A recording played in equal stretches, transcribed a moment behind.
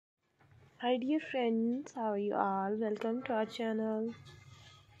Hi dear friends, how are you all? Welcome to our channel.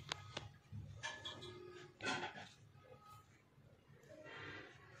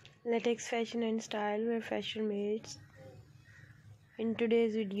 Latex Fashion and Style, where fashion meets. In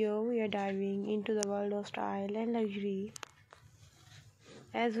today's video, we are diving into the world of style and luxury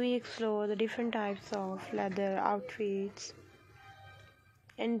as we explore the different types of leather outfits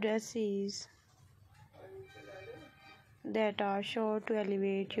and dresses that are sure to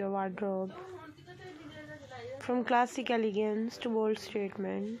elevate your wardrobe. From classic elegance to bold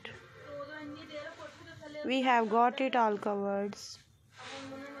statement, we have got it all covered. So,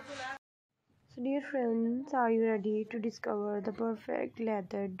 dear friends, are you ready to discover the perfect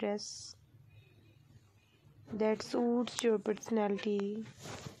leather dress that suits your personality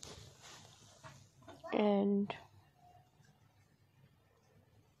and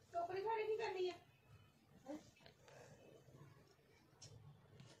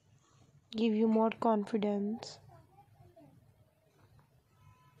give you more confidence?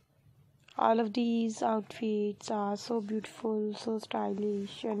 All of these outfits are so beautiful, so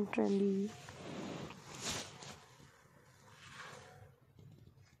stylish, and trendy.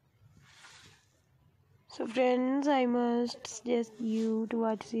 So, friends, I must suggest you to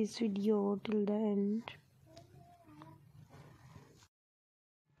watch this video till the end.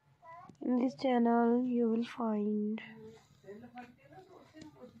 In this channel, you will find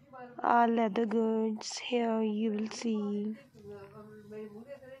all leather goods. Here, you will see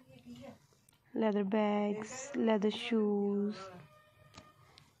leather bags, leather shoes,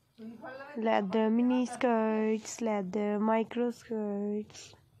 leather mini skirts, leather micro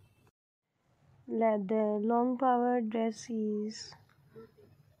skirts, leather long powered dresses,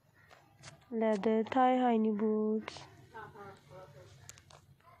 leather thigh high knee boots,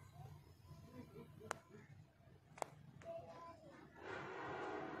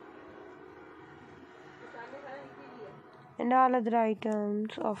 and all other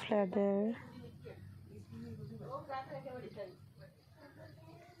items of leather.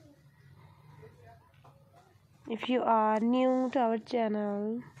 If you are new to our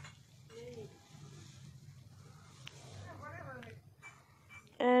channel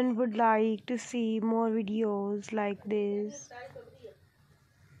and would like to see more videos like this,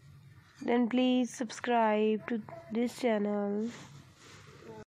 then please subscribe to this channel.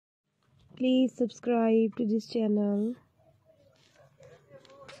 Please subscribe to this channel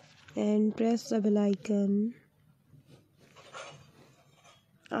and press the bell icon.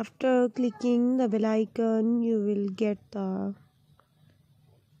 After clicking the bell icon, you will get the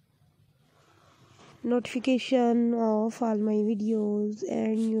notification of all my videos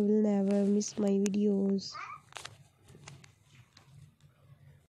and you will never miss my videos.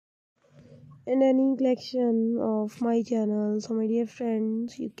 And any collection of my channel. So my dear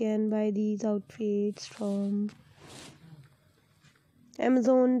friends, you can buy these outfits from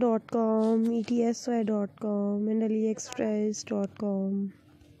Amazon.com, etsy.com and aliexpress.com.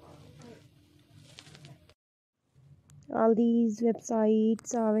 All these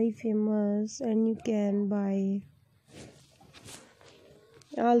websites are very famous and you can buy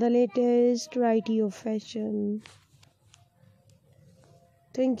all the latest variety of fashion.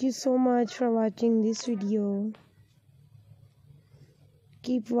 Thank you so much for watching this video.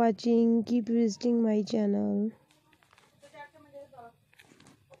 Keep watching, keep visiting my channel.